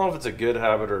 I don't know if it's a good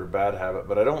habit or a bad habit,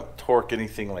 but I don't torque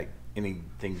anything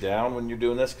down when you're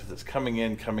doing this, because it's coming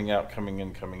in, coming out, coming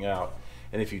in, coming out.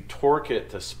 And if you torque it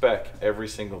to spec every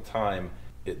single time,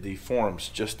 it deforms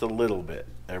just a little bit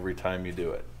every time you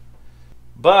do it.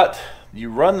 But you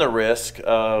run the risk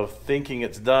of thinking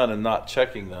it's done and not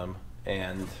checking them,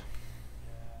 and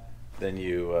then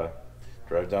you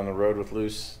drive down the road with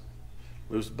loose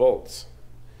bolts,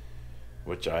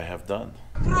 which I have done.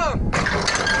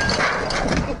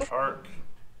 Park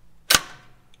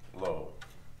low.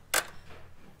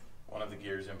 One of the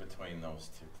gears in between those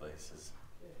two places.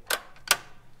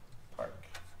 Park.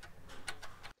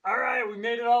 All right, we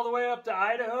made it all the way up to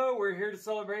Idaho. We're here to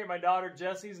celebrate my daughter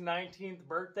Jessie's 19th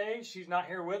birthday. She's not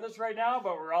here with us right now,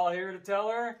 but we're all here to tell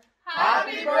her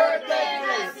Happy birthday,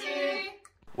 Jessie!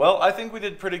 Well, I think we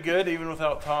did pretty good even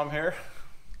without Tom here.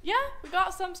 Yeah, we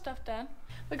got some stuff done.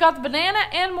 We got the banana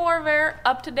and MORR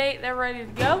up to date. They're ready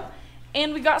to go.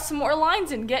 And we got some more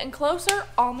lines in, getting closer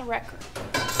on the record.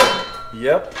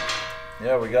 Yep.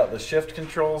 Yeah, we got the shift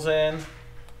controls in.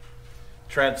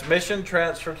 Transmission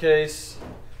transfer case.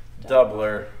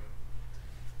 Doubler.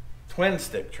 Twin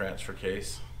stick transfer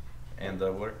case. And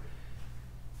doubler.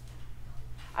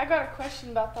 I got a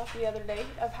question about that the other day,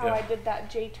 of how Yeah. I did that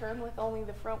J-turn with only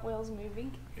the front wheels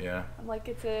moving. Yeah. I'm like,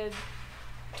 it's a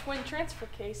twin transfer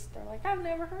case. They're like, I've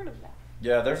never heard of that.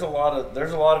 Yeah, there's a lot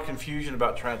of confusion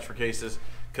about transfer cases,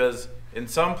 because in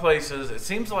some places it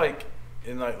seems like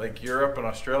in like Europe and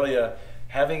Australia,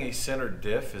 having a center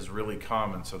diff is really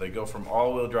common. So they go from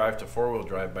all-wheel drive to four-wheel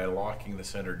drive by locking the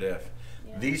center diff.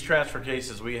 Yeah. These transfer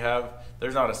cases we have,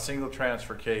 there's not a single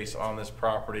transfer case on this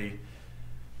property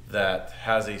that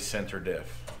has a center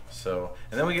diff. So,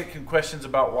 and then we get questions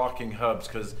about locking hubs,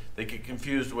 because they get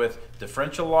confused with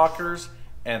differential lockers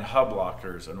and hub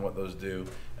lockers and what those do.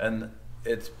 And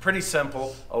it's pretty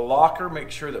simple. A locker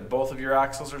makes sure that both of your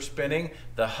axles are spinning.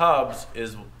 The hubs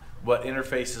is what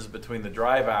interfaces between the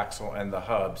drive axle and the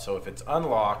hub. So if it's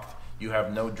unlocked, you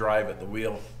have no drive at the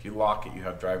wheel. If you lock it, you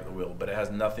have drive at the wheel. But it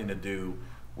has nothing to do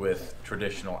with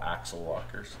traditional axle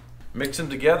lockers. Mix them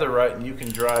together right, and you can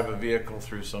drive a vehicle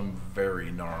through some very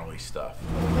gnarly stuff.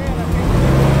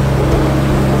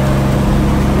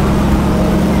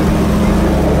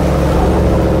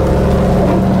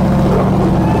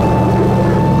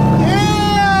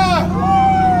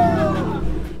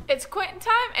 It's quitting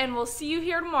time, and we'll see you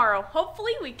here tomorrow.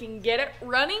 Hopefully we can get it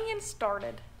running and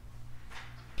started.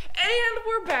 And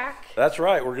we're back. That's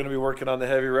right. We're going to be working on the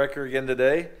heavy wrecker again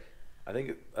today. I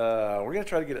think we're going to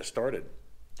try to get it started.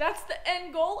 That's the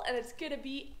end goal, and it's going to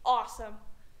be awesome.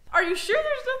 Are you sure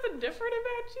there's nothing different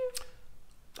about you?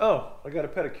 Oh, I got a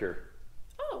pedicure.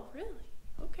 Oh, really?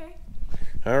 Okay.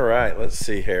 All right, let's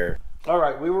see here. All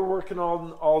right, we were working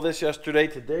on all this yesterday.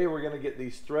 Today we're going to get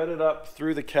these threaded up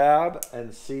through the cab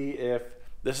and see if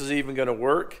this is even going to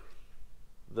work.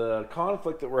 The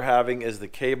conflict that we're having is the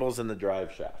cables in the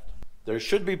drive shaft. There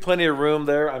should be plenty of room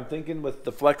there. I'm thinking with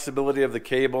the flexibility of the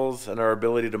cables and our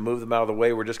ability to move them out of the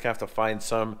way, we're just going to have to find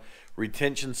some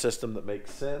retention system that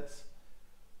makes sense.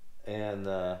 And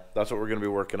that's what we're going to be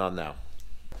working on now.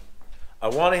 I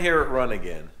want to hear it run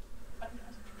again.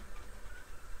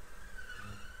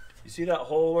 You see that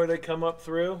hole where they come up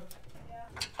through? Yeah.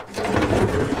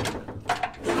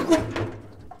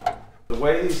 The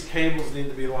way these cables need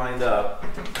to be lined up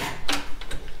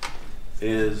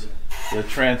is the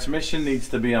transmission needs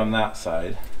to be on that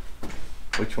side.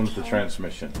 Which one's the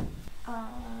transmission?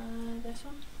 This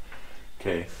one.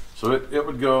 Okay, so it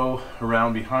would go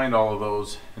around behind all of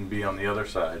those and be on the other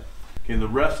side. Okay, the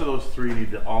rest of those three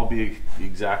need to all be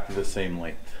exactly the same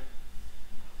length.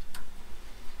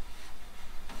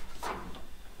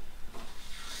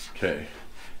 Okay,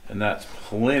 and that's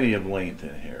plenty of length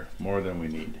in here, more than we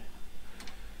need.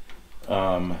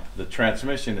 The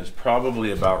transmission is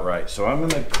probably about right. So I'm going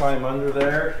to climb under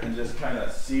there and just kind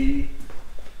of see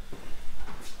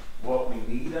what we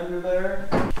need under there.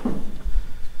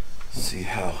 See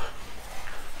how.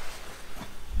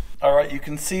 All right, you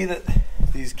can see that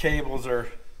these cables are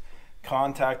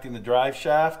contacting the drive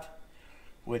shaft,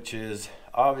 which is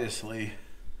obviously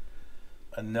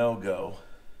a no-go.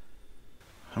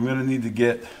 I'm gonna need to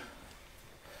get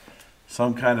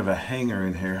some kind of a hanger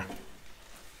in here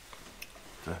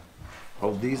to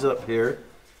hold these up here.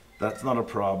 That's not a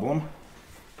problem.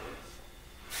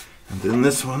 And then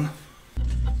this one.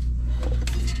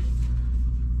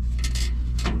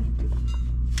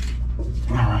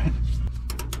 All right.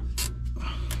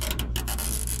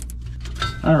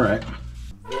 All right.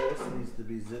 This needs to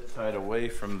be zip tied away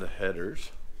from the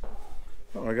headers.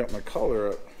 Oh, I got my collar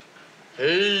up.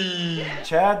 Hey!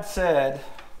 Chad said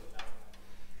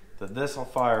that this will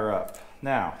fire up.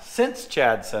 Now, since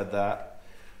Chad said that,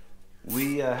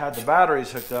 we had the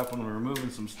batteries hooked up when we were moving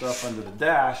some stuff under the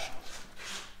dash,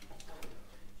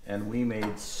 and we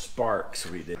made sparks,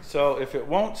 we did. So if it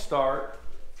won't start,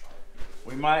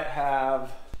 we might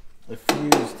have a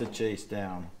fuse to chase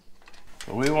down.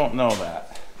 But we won't know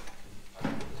that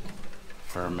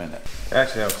for a minute. I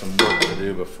actually have some work to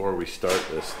do before we start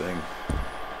this thing.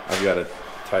 I've got to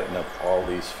tighten up all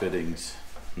these fittings.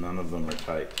 None of them are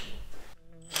tight.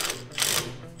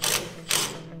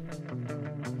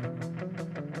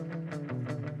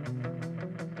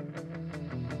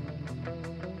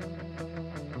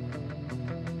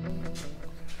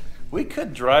 We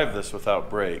could drive this without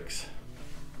brakes.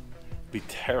 It'd be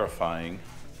terrifying.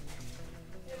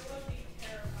 It would be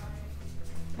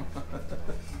terrifying.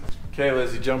 Okay,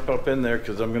 Lizzie, jump up in there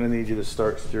because I'm going to need you to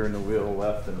start steering the wheel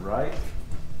left and right.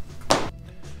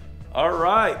 All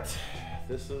right,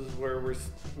 this is where we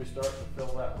start to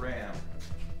fill that ram.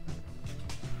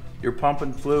 You're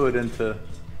pumping fluid into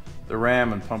the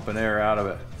ram and pumping air out of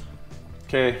it.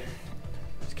 Okay,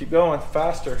 let's keep going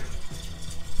faster.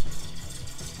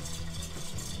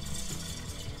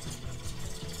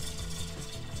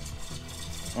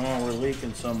 Oh, we're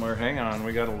leaking somewhere. Hang on,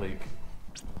 we got a leak.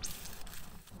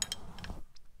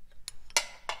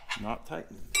 Not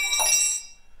tightened.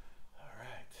 All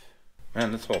right.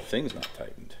 Man, this whole thing's not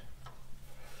tightened.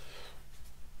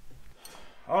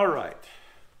 All right.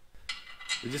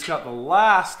 We just got the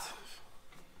last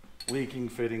leaking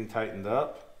fitting tightened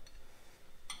up.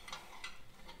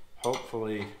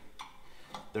 Hopefully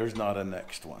there's not a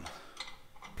next one.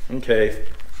 Okay,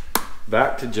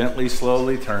 back to gently,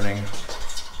 slowly turning.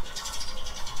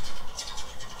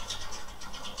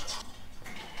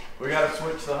 We gotta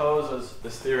switch the hoses.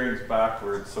 The steering's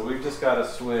backwards, so we've just gotta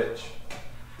switch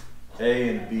A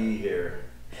and B here.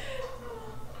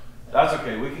 That's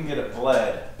okay, we can get it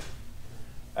bled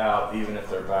out even if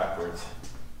they're backwards.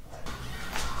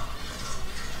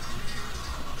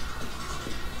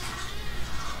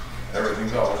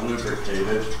 Everything's all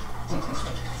lubricated.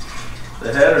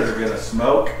 The headers are gonna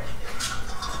smoke.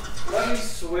 Let me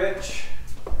switch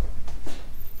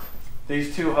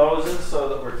these two hoses so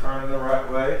that we're turning the right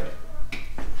way.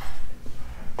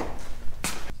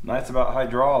 What's nice about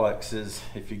hydraulics is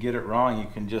if you get it wrong, you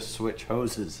can just switch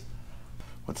hoses.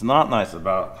 What's not nice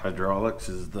about hydraulics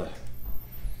is the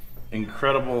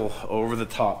incredible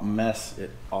over-the-top mess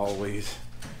it always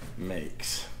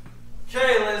makes.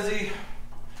 Okay, Lizzie,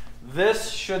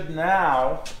 this should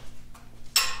now,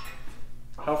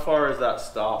 how far is that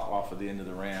stop off of the end of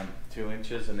the ram? 2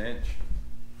 inches, an inch?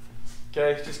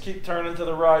 Okay, just keep turning to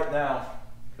the right now,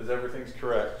 because everything's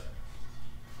correct.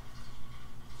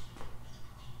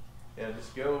 Yeah,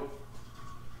 just go.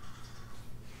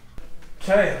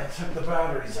 Okay, let's hook the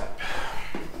batteries up.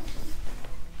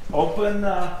 Open,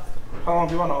 how long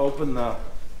do you want to open the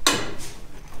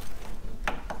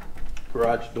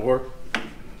garage door?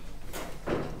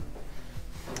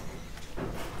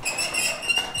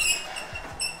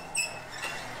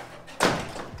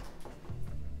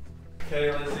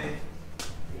 Okay, Lizzie.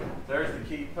 There's the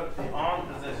key. Put the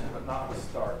on position, but not the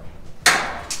start.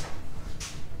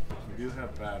 We do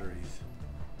have batteries.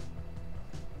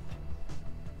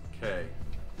 Okay.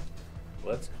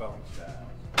 Let's call Chad.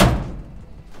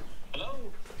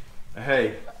 Hello?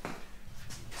 Hey.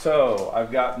 So,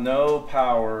 I've got no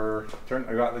power.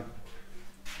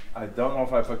 I don't know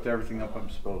if I've hooked everything up I'm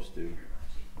supposed to.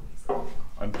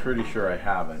 I'm pretty sure I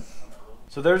haven't.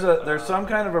 So there's some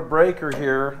kind of a breaker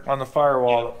here on the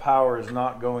firewall that power is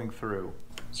not going through.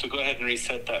 So go ahead and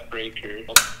reset that breaker.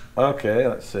 Okay,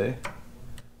 let's see.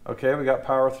 Okay, we got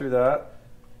power through that.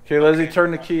 Okay, Lizzie,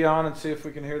 turn the key on and see if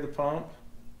we can hear the pump.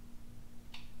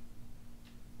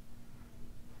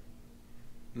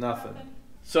 Nothing.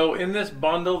 So in this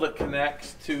bundle that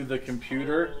connects to the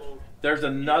computer, there's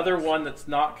another one that's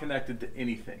not connected to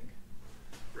anything.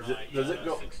 Does it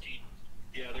go? 16.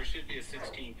 Yeah, there should be a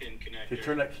 16-pin connector. Okay,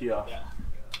 turn that key off.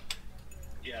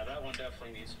 Yeah, that one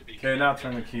definitely needs to be Okay, now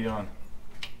turn the key on.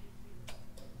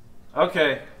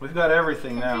 Okay, we've got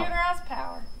everything now. Computer has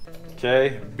power.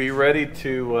 Okay, be ready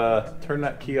to turn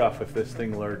that key off if this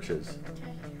thing lurches.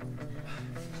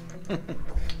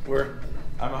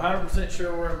 I'm 100%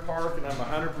 sure we're in park, and I'm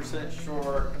 100%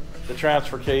 sure the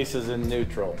transfer case is in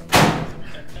neutral.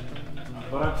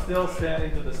 But I'm still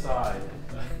standing to the side.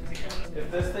 If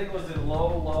this thing was in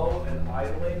low, and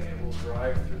idling, it will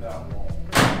drive through that wall.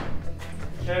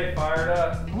 Okay, fired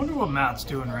up. I wonder what Matt's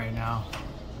doing right now.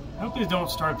 I hope they don't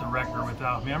start the wrecker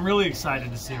without me. I'm really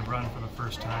excited to see it run for the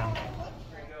first time.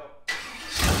 There you go.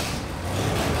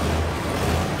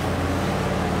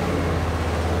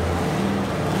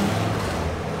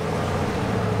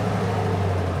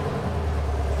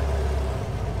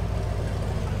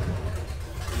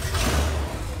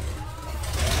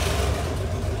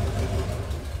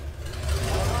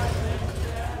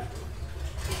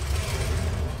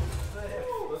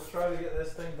 Let's try to get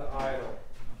this thing to idle.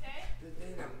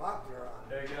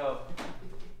 There you go.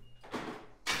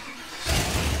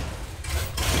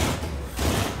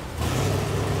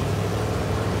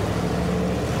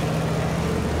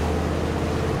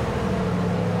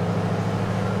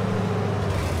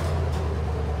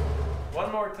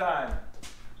 One more time.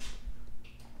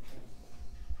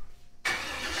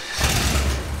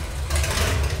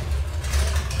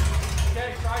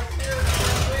 Okay, try steering the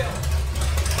wheel.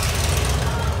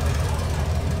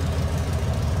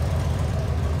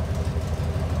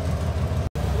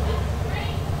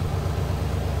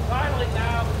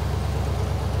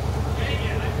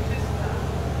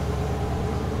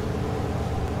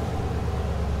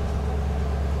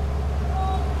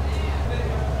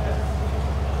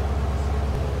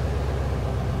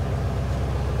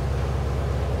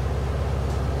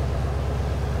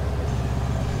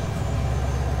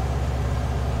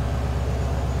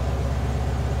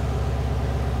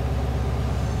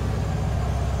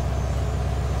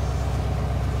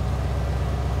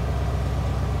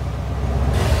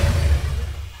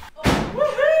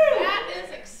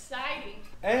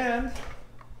 And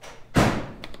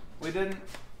we didn't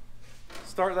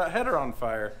start that header on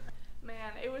fire.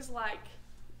 Man, it was like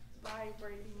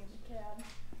vibrating in the cab.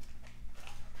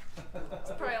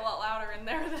 It's probably a lot louder in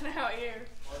there than out here.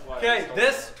 Okay,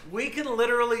 we can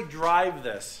literally drive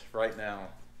this right now.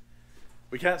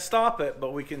 We can't stop it,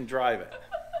 but we can drive it.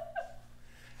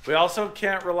 We also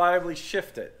can't reliably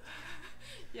shift it.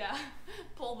 Yeah,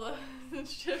 pull the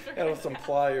shifter. Yeah, with some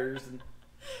pliers.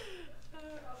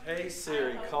 Hey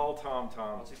Siri, call Tom.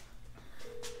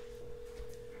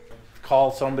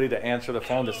 Call somebody to answer the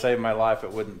phone to save my life.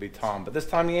 It wouldn't be Tom, but this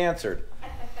time he answered.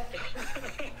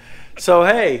 So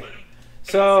hey,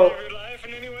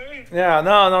 yeah,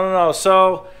 no.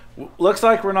 So looks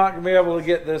like we're not gonna be able to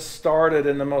get this started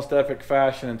in the most epic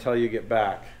fashion until you get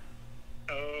back.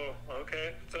 Oh,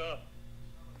 okay. So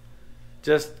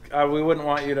Just we wouldn't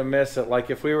want you to miss it. Like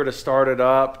if we were to start it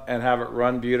up and have it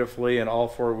run beautifully and all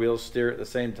four wheels steer at the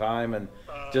same time and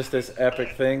just this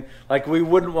epic thing, like we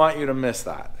wouldn't want you to miss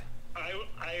that.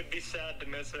 I'd be sad to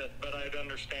miss it, but I'd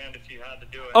understand if you had to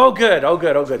do it. Oh good.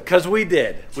 Because we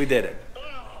did it.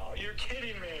 Oh, you're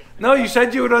kidding me. No, you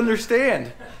said you would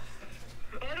understand.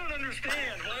 I don't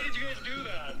understand. Why did you guys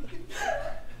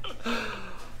do that?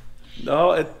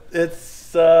 No,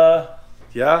 it's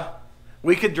yeah.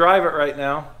 We could drive it right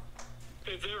now.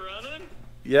 Is it running?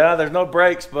 Yeah, there's no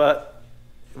brakes, but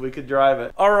we could drive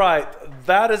it. All right,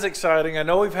 that is exciting. I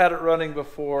know we've had it running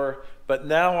before, but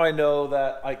now I know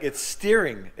that like it's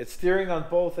steering. It's steering on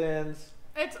both ends.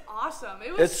 It's awesome.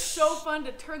 It was so fun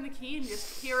to turn the key and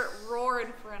just hear it roar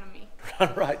in front of me.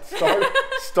 Right,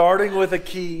 starting with a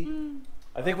key.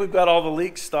 I think we've got all the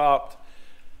leaks stopped.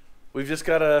 We just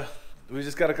got a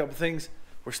couple things.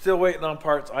 We're still waiting on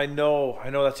parts. I know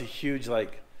that's a huge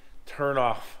like turn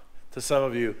off to some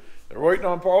of you. They're waiting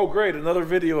on parts. Oh great, another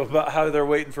video about how they're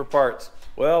waiting for parts.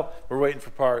 Well, we're waiting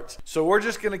for parts. So we're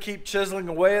just gonna keep chiseling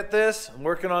away at this and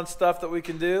working on stuff that we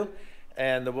can do.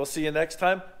 And we'll see you next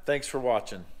time. Thanks for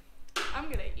watching. I'm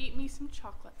gonna eat me some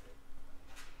chocolate.